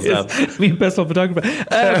other people's stuff. Me, personal photographer.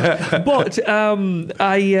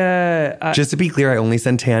 Just to be clear, I only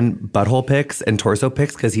send Tan butthole pics and torso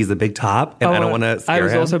pics because he's a big top and I don't want to scare him. I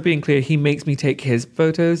was also being clear, he makes me take his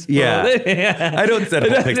photos. Yeah. I don't send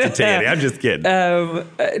whole pics to Tanny. I'm just kidding. No,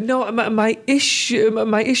 my issue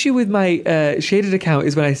with my shaded account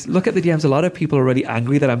is when I look at the DMs, a lot of people are already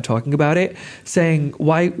angry that I'm talking about it, saying,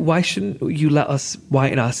 why shouldn't you let us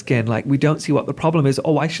whiten our skin? Like, we don't see what the problem is.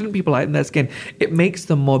 Or why shouldn't people lighten their skin? It makes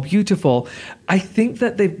them more beautiful. I think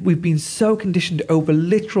that we've been so conditioned over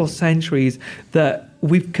literal centuries that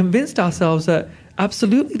we've convinced ourselves that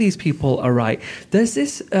absolutely these people are right. There's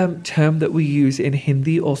this term that we use in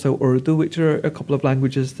Hindi, also Urdu, which are a couple of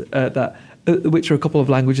languages that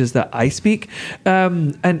I speak.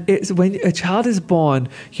 And it's when a child is born,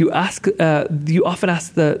 you often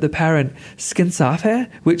ask the parent, skin saaf hai,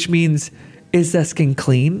 which means, is their skin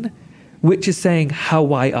clean? Which is saying, how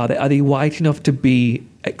white are they? Are they white enough to be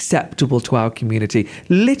acceptable to our community?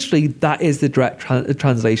 Literally, that is the direct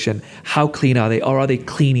translation. How clean are they? Or are they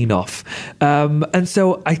clean enough? And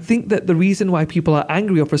so I think that the reason why people are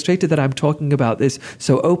angry or frustrated that I'm talking about this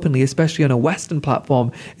so openly, especially on a Western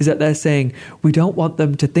platform, is that they're saying, we don't want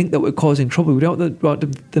them to think that we're causing trouble. We don't want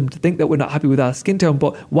them to think that we're not happy with our skin tone,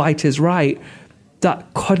 but white is right.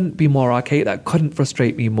 That couldn't be more archaic. That couldn't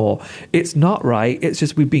frustrate me more. It's not right. It's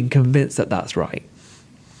just we've been convinced that that's right.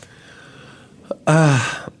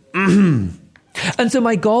 And so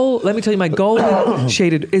my goal, let me tell you, my goal with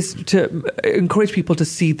Shaded is to encourage people to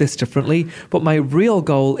see this differently. But my real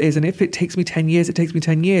goal is, and if it takes me 10 years, it takes me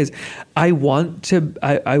 10 years. I want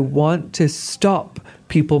to stop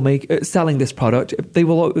people selling this product. It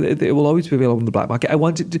will always be available in the black market. I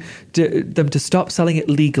want them to stop selling it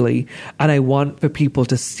legally, and I want for people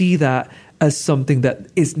to see that as something that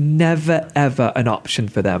is never ever an option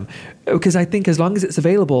for them. Because I think as long as it's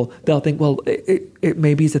available, they'll think, well, it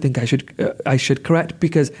maybe is a thing I should correct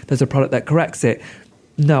because there's a product that corrects it.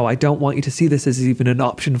 No, I don't want you to see this as even an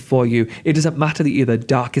option for you. It doesn't matter that you're the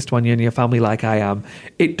darkest one in your family like I am.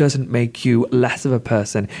 It doesn't make you less of a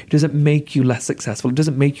person. It doesn't make you less successful. It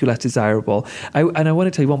doesn't make you less desirable. And I want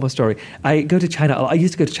to tell you one more story. I go to China. I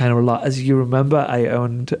used to go to China a lot. As you remember, I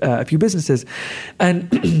owned a few businesses.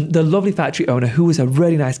 And the lovely factory owner, who was a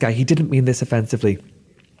really nice guy, he didn't mean this offensively.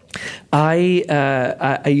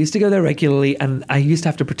 I used to go there regularly, and I used to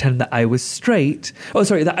have to pretend that I was straight. Oh,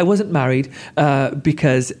 sorry, that I wasn't married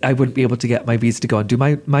because I wouldn't be able to get my visa to go and do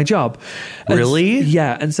my job. Really?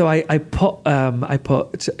 Yeah, and so I put a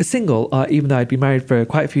single, even though I'd been married for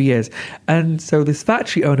quite a few years. And so this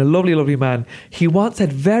factory owner, lovely, lovely man, he once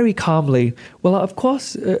said very calmly, "Well, of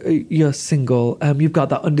course you're single. You've got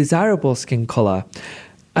that undesirable skin color."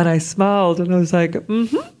 And I smiled and I was like,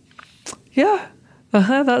 yeah.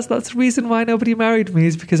 That's the reason why nobody married me,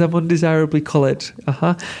 is because I'm undesirably coloured.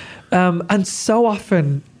 And so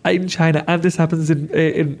often in China, and this happens in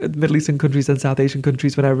Middle Eastern countries and South Asian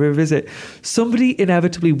countries whenever I visit, somebody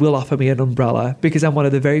inevitably will offer me an umbrella, because I'm one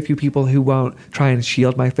of the very few people who won't try and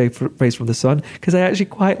shield my face from the sun, because I actually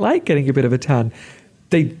quite like getting a bit of a tan.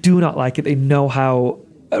 They do not like it. They know how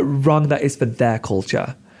wrong that is for their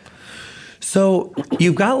culture. So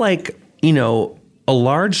you've got a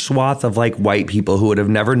large swath of white people who would have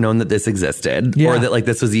never known that this existed or that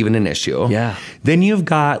this was even an issue. Yeah. Then you've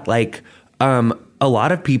got a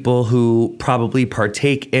lot of people who probably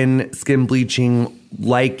partake in skin bleaching,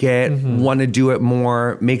 like it, want to do it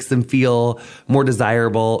more, makes them feel more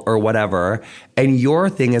desirable or whatever. And your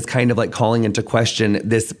thing is kind of calling into question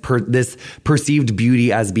this perceived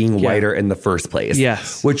beauty as being whiter in the first place.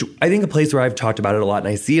 Yes. Which I think a place where I've talked about it a lot and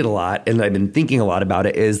I see it a lot and I've been thinking a lot about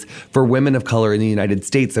it is for women of color in the United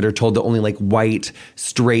States that are told that only white,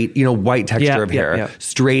 straight, white texture of hair,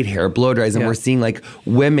 straight hair, blow dries. And we're seeing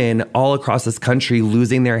women all across this country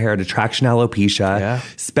losing their hair to traction alopecia,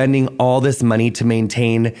 spending all this money to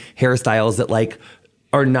maintain hairstyles that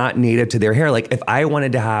are not native to their hair. If I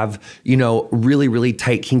wanted to have, really, really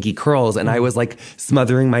tight, kinky curls and I was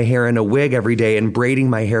smothering my hair in a wig every day and braiding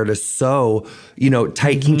my hair to sew,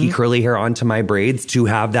 tight, kinky, curly hair onto my braids to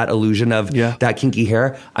have that illusion of that kinky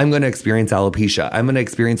hair, I'm going to experience alopecia. I'm going to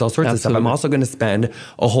experience all sorts of stuff. I'm also going to spend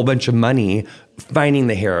a whole bunch of money finding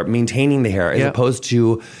the hair, maintaining the hair, as opposed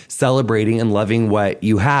to celebrating and loving what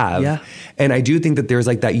you have. Yeah. And I do think that there's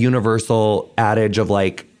that universal adage of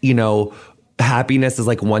happiness is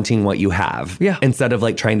like wanting what you have instead of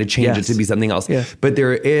like trying to change it to be something else. But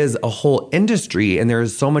there is a whole industry and there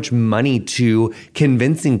is so much money to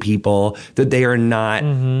convincing people that they are not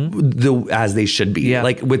as they should be.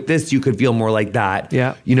 Like with this, you could feel more like that.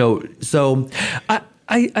 You know, so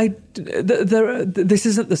this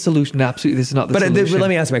isn't the solution. Absolutely, this is not the solution. But let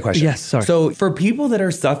me ask my question. Yes, sorry. So for people that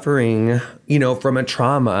are suffering, you know, from a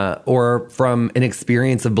trauma or from an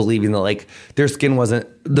experience of believing that like their skin wasn't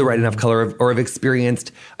the right enough color or have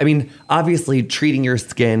experienced, I mean, obviously treating your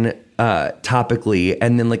skin topically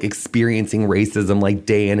and then like experiencing racism like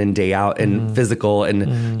day in and day out in physical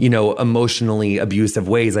and, you know, emotionally abusive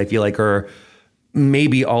ways, I feel like are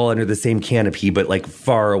maybe all under the same canopy, but like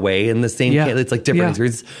far away in the same, it's like different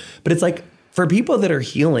experiences. But it's like for people that are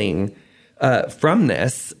healing from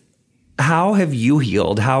this, how have you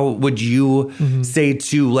healed? How would you say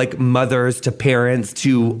to like mothers, to parents,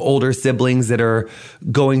 to older siblings that are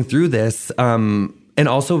going through this? And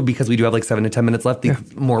also because we do have like 7 to 10 minutes left, the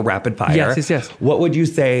more rapid fire. Yes. What would you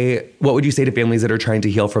say to families that are trying to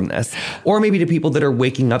heal from this? Or maybe to people that are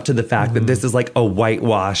waking up to the fact that this is like a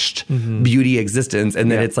whitewashed beauty existence and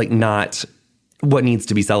that it's like not what needs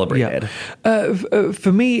to be celebrated.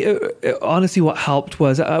 For me, honestly, what helped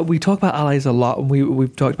was we talk about allies a lot, and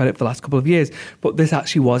we've talked about it for the last couple of years, but this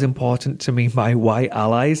actually was important to me. My white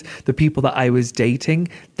allies, the people that I was dating,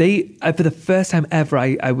 they, for the first time ever,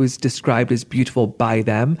 I was described as beautiful by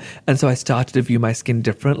them. And so I started to view my skin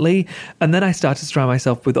differently. And then I started to surround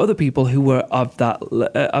myself with other people who were of that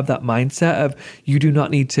mindset of, you do not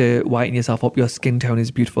need to whiten yourself up. Your skin tone is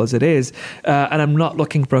beautiful as it is. And I'm not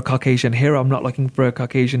looking for a Caucasian hero. I'm not looking for a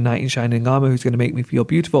Caucasian knight in shining armor who's going to make me feel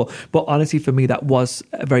beautiful. But honestly, for me, that was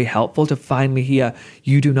very helpful to finally hear,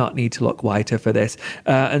 you do not need to look whiter for this.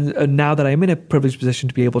 And now that I'm in a privileged position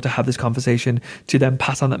to be able to have this conversation, to then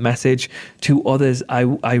pass on that message to others,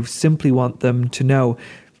 I simply want them to know,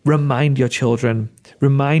 remind your children,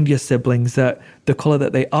 remind your siblings that the color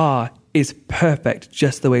that they are is perfect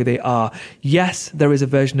just the way they are. Yes, there is a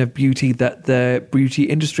version of beauty that the beauty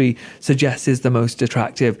industry suggests is the most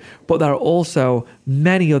attractive, but there are also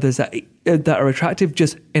many others that are attractive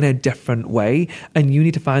just in a different way. And you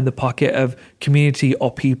need to find the pocket of community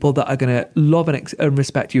or people that are going to love and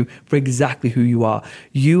respect you for exactly who you are.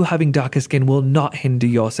 You having darker skin will not hinder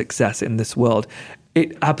your success in this world.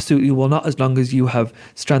 It absolutely will not, as long as you have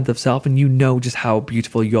strength of self and you know just how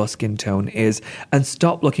beautiful your skin tone is. And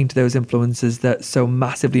stop looking to those influences that so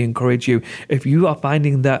massively encourage you. If you are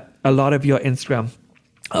finding that a lot of your Instagram,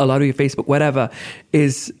 a lot of your Facebook, whatever,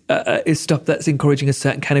 is stuff that's encouraging a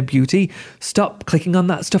certain kind of beauty, stop clicking on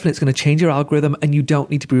that stuff, and it's going to change your algorithm, and you don't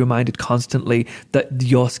need to be reminded constantly that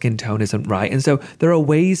your skin tone isn't right. And so there are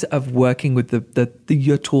ways of working with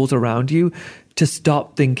your tools around you to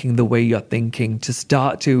stop thinking the way you're thinking, to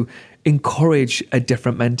start to encourage a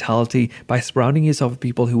different mentality by surrounding yourself with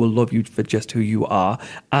people who will love you for just who you are.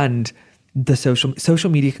 And the social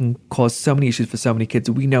media can cause so many issues for so many kids.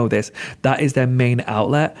 We know this. That is their main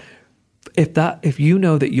outlet. If you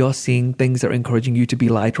know that you're seeing things that are encouraging you to be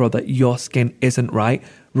lighter or that your skin isn't right,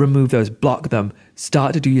 remove those, block them.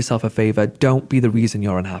 Start to do yourself a favor. Don't be the reason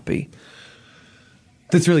you're unhappy.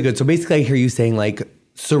 That's really good. So basically I hear you saying like,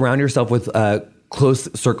 surround yourself with a close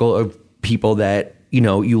circle of people that, you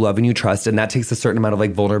know, you love and you trust. And that takes a certain amount of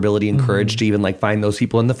like vulnerability and courage to even like find those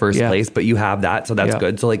people in the first place. But you have that. So that's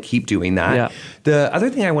good. So like keep doing that. Yeah. The other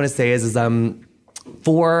thing I want to say is this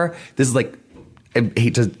is like, I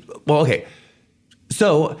hate to, well, okay.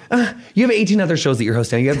 So you have 18 other shows that you're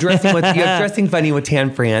hosting. You have Dressing Funny with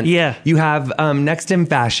Tan France. Yeah. You have Next in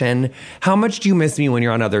Fashion. How much do you miss me when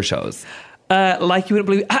you're on other shows? Like you wouldn't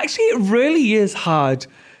believe. Actually, it really is hard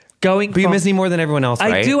going. But you miss me more than everyone else,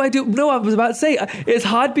 right? I do. No, I was about to say, it's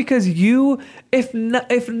hard because if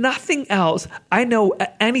nothing else, I know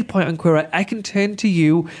at any point on Queer Eye, I can turn to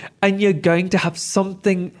you and you're going to have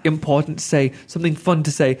something important to say, something fun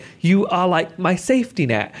to say. You are like my safety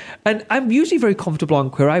net. And I'm usually very comfortable on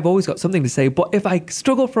Queer Eye. I've always got something to say. But if I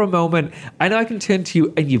struggle for a moment, I know I can turn to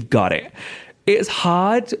you and you've got it. It's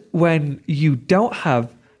hard when you don't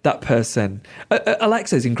have that person.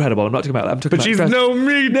 Alexa is incredible. I'm not talking about that. I'm talking but she's no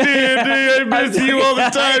me, Danny. I miss you all the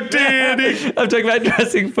time, Danny. I'm talking about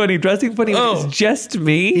Dressing Funny. Dressing Funny is just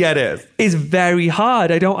me. Yeah, it is. It's very hard.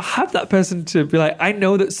 I don't have that person to be like, I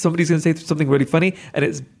know that somebody's going to say something really funny, and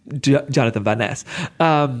it's Jonathan Van Ness.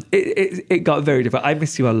 It got very different. I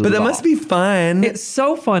miss you a lot. But that must be fun. It's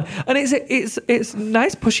so fun. And it's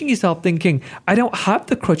nice pushing yourself, thinking, I don't have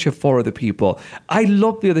the crutch of 4 other people. I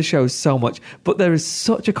love the other shows so much, but there is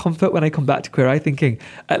such a a comfort when I come back to Queer Eye thinking,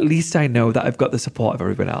 at least I know that I've got the support of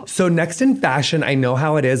everyone else. So next in fashion, I know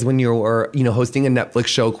how it is when you're, hosting a Netflix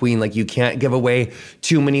show, Queen. Like, you can't give away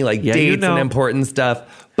too many dates and important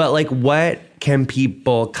stuff. But like, what can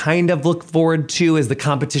people kind of look forward to? Is the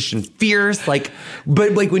competition fierce? But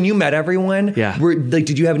when you met everyone,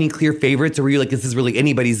 did you have any clear favorites, or were you like, this is really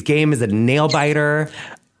anybody's game? Is it a nail biter?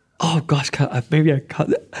 Oh gosh, maybe I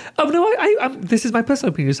can't. This is my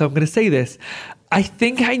personal opinion, so I'm going to say this. I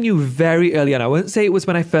think I knew very early on. I won't say it was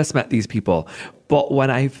when I first met these people, but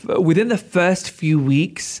within the first few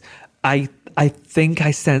weeks, I think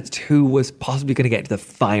I sensed who was possibly going to get to the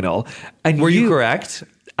final. And were you correct?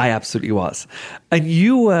 I absolutely was. And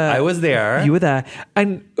you were... I was there. You were there.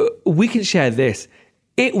 And we can share this.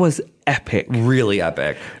 It was epic. Really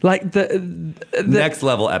epic. Like the next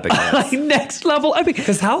level epicness. Like next level epic.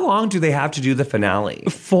 Because how long do they have to do the finale?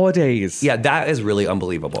 4 days. Yeah, that is really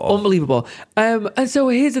unbelievable. Unbelievable. And so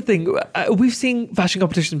here's the thing. We've seen fashion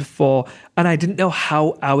competitions before, and I didn't know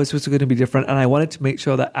how ours was going to be different. And I wanted to make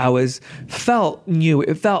sure that ours felt new.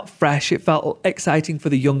 It felt fresh. It felt exciting for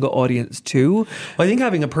the younger audience too. Well, I think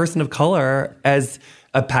having a person of color as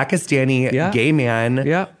a Pakistani gay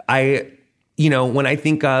man, when I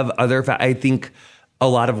think of I think a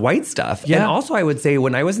lot of white stuff. Yeah. And also I would say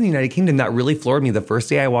when I was in the United Kingdom, that really floored me the first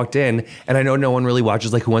day I walked in. And I know no one really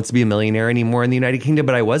watches Who Wants to Be a Millionaire anymore in the United Kingdom,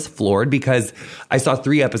 but I was floored because I saw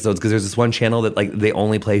 3 episodes because there's this one channel that they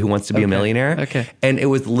only play Who Wants to Be a Millionaire. Okay. And it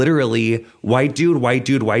was literally white dude, white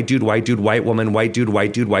dude, white dude, white dude, white woman, white dude,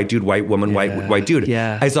 white dude, white dude, white woman, white dude.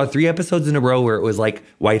 Yeah. I saw 3 episodes in a row where it was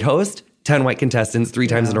white host, 10 white contestants 3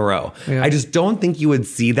 times in a row. Yeah. I just don't think you would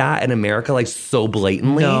see that in America so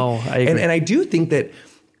blatantly. No, I agree. And I do think that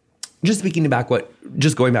just going back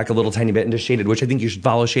a little tiny bit into Shaded, which I think you should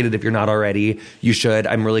follow Shaded if you're not already. You should.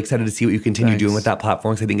 I'm really excited to see what you continue doing with that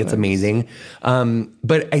platform because I think it's amazing.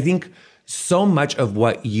 But I think so much of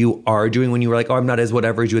what you are doing when you were I'm not as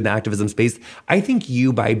whatever as you in the activism space, I think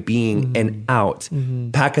you, by being an out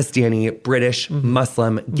Pakistani, British,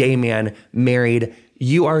 Muslim, gay man, married,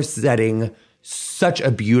 you are setting such a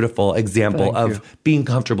beautiful example of being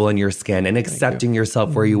comfortable in your skin and accepting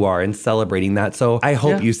yourself where you are and celebrating that. So I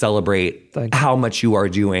hope you celebrate how much you are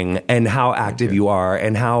doing and how active you are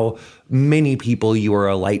and how many people you are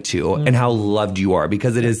a light to and how loved you are,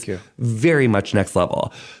 because it is very much next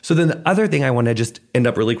level. So then the other thing I want to just end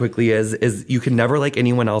up really quickly is you can never like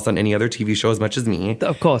anyone else on any other TV show as much as me.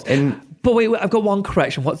 Of course. But wait, I've got one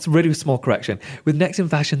correction. What's really a small correction? With Next in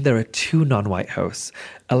Fashion, there are 2 non-white hosts.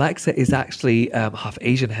 Alexa is actually half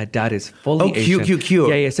Asian. Her dad is fully Asian.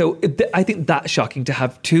 Cute. Yeah. So I think that's shocking to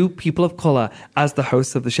have 2 people of color as the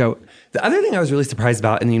hosts of the show. The other thing I was really surprised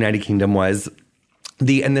about in the United Kingdom was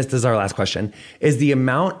and this is our last question, is the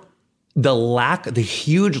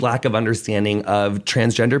huge lack of understanding of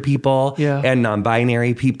transgender people and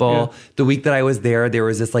non-binary people. Yeah. The week that I was there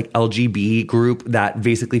was this LGB group that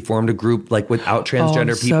basically formed a group without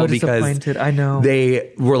transgender people because I know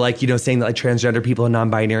they were saying that transgender people and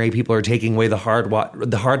non-binary people are taking away the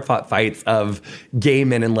hard-fought fights of gay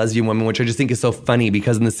men and lesbian women, which I just think is so funny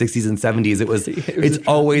because in the 60s and 70s it's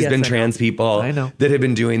always been trans people that have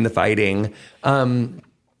been doing the fighting.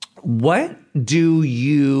 What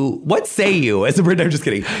say you as a Brit? I'm just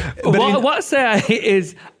kidding. What say I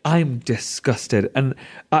is I'm disgusted, and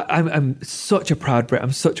I'm such a proud Brit.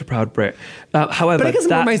 However, but I guess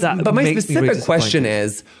my specific question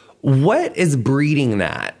is, what is breeding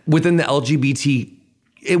that within the LGBT?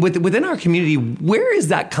 Within our community, where is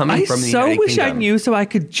that coming from? I so wish I knew so I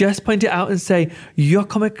could just point it out and say, you're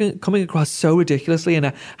coming across so ridiculously,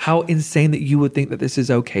 and how insane that you would think that this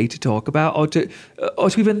is okay to talk about or to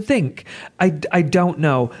even think. I don't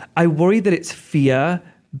know. I worry that it's fear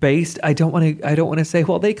based. I don't want to say,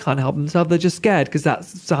 well, they can't help themselves, they're just scared, because that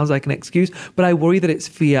sounds like an excuse. But I worry that it's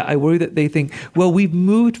fear. I worry that they think, well, we've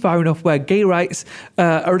moved far enough where gay rights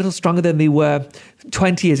are a little stronger than they were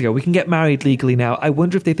 20 years ago. We can get married legally now. I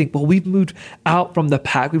wonder if they think, well, we've moved out from the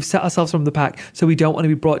pack. We've set ourselves from the pack, so we don't want to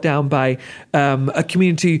be brought down by a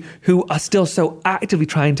community who are still so actively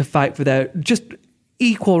trying to fight for their just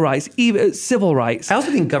equal rights, even civil rights. I also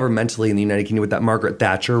think governmentally in the United Kingdom with that Margaret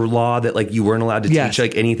Thatcher law that you weren't allowed to teach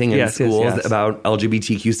anything in schools about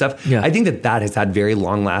LGBTQ stuff. Yeah. I think that has had very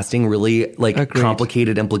long lasting, really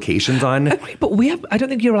complicated implications on. Agreed. But I don't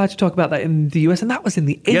think you're allowed to talk about that in the US, and that was in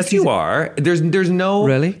the 80s. Yes, you are. There's no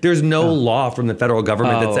law from the federal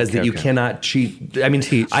government that says that you cannot cheat. I mean,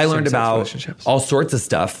 I learned about all sorts of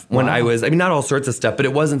stuff when I was, not all sorts of stuff, but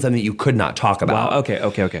it wasn't something that you could not talk about. Wow.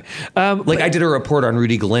 Okay. I did a report on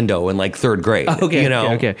Rudy Galindo in 3rd grade.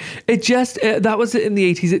 Okay. It just, that was in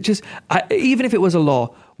the 80s. It just, even if it was a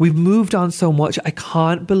law, We've moved on so much. I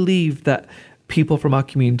can't believe that people from our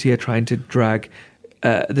community are trying to drag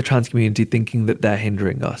the trans community, thinking that they're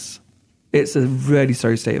hindering us. It's a really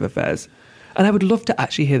sorry state of affairs. And I would love to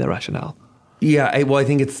actually hear the rationale. Yeah, I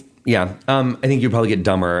think it's, I think you'd probably get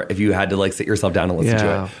dumber if you had to like sit yourself down and listen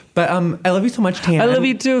to it. But I love you so much, Tan. I love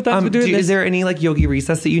you too. Thanks for doing this. Is there any like yogi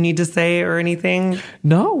recess that you need to say or anything?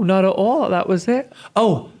 No, not at all. That was it.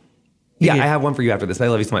 Oh, yeah, I have one for you after this. I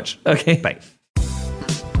love you so much. Okay. Bye.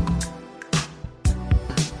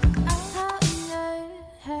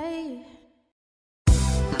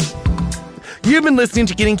 You've been listening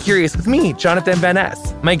to Getting Curious with me, Jonathan Van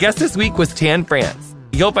Ness. My guest this week was Tan France.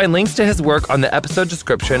 You'll find links to his work on the episode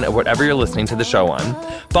description of whatever you're listening to the show on.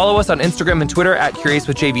 Follow us on Instagram and Twitter at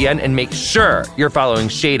CuriousWithJVN, and make sure you're following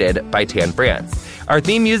Shaded by Tan France. Our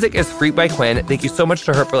theme music is Freak by Quinn. Thank you so much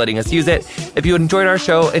to her for letting us use it. If you enjoyed our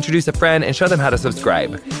show, introduce a friend and show them how to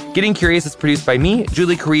subscribe. Getting Curious is produced by me,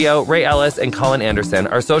 Julie Carrillo, Ray Ellis, and Colin Anderson.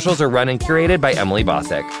 Our socials are run and curated by Emily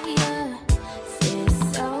Bosick.